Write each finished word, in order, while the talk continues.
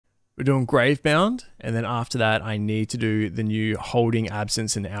We're doing GraveBound, and then after that, I need to do the new Holding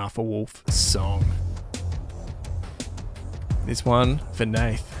Absence and Alpha Wolf song. This one for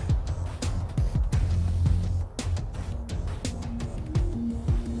Nath.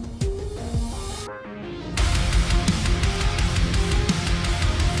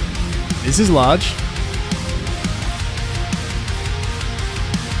 This is large.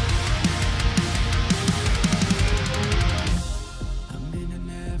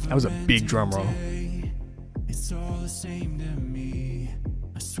 That was a big drum roll. It's all the same to me.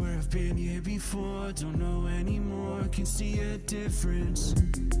 I swear I've been here before, don't know anymore, can see a difference.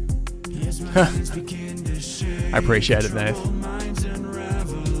 I appreciate it, Nath.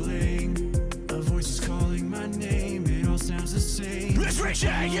 A voice is calling my name, it all sounds the same.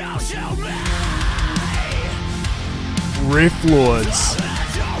 Riff Lords.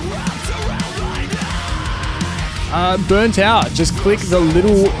 Burnt out. Just click the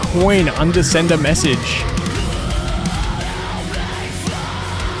little coin under send a message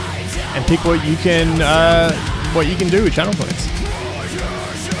and pick what you can do with channel points.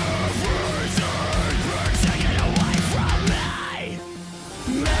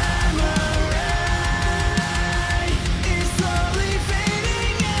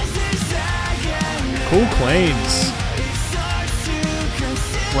 Cool cleans.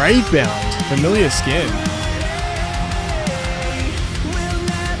 GraveBound. Familiar skin.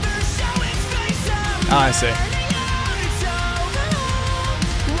 Ah, I see.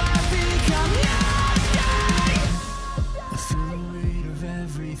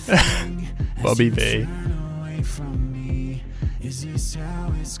 Bobby V. Is this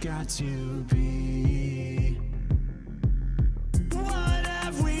how it's got to be? What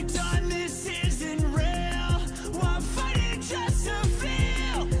have we done? This isn't real. We're fighting just to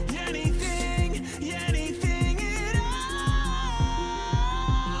feel anything at all.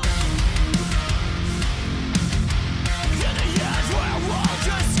 In the years where we're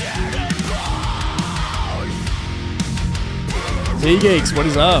just getting bored. T-Geeks, what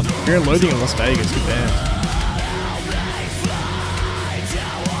is up? You're in Loading in Las Vegas, good band.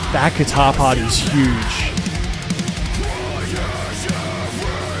 That guitar part is huge.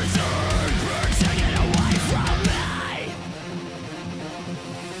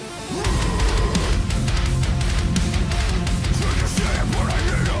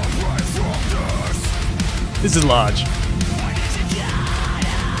 This is large.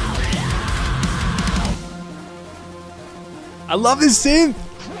 I love this synth.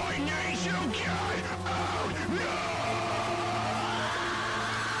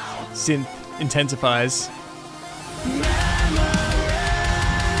 Synth intensifies.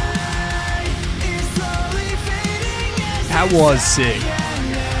 That was sick.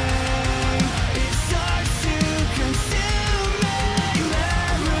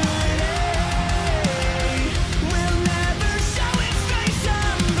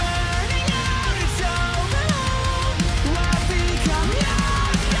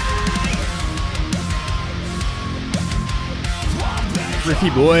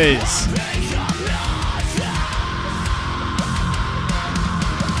 Ricky boys.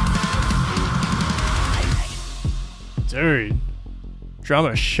 Dude.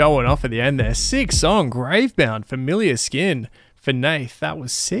 Drummer showing off at the end there. Sick song. GraveBound. Familiar skin for Nath. That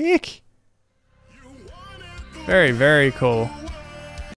was sick. Very, very cool.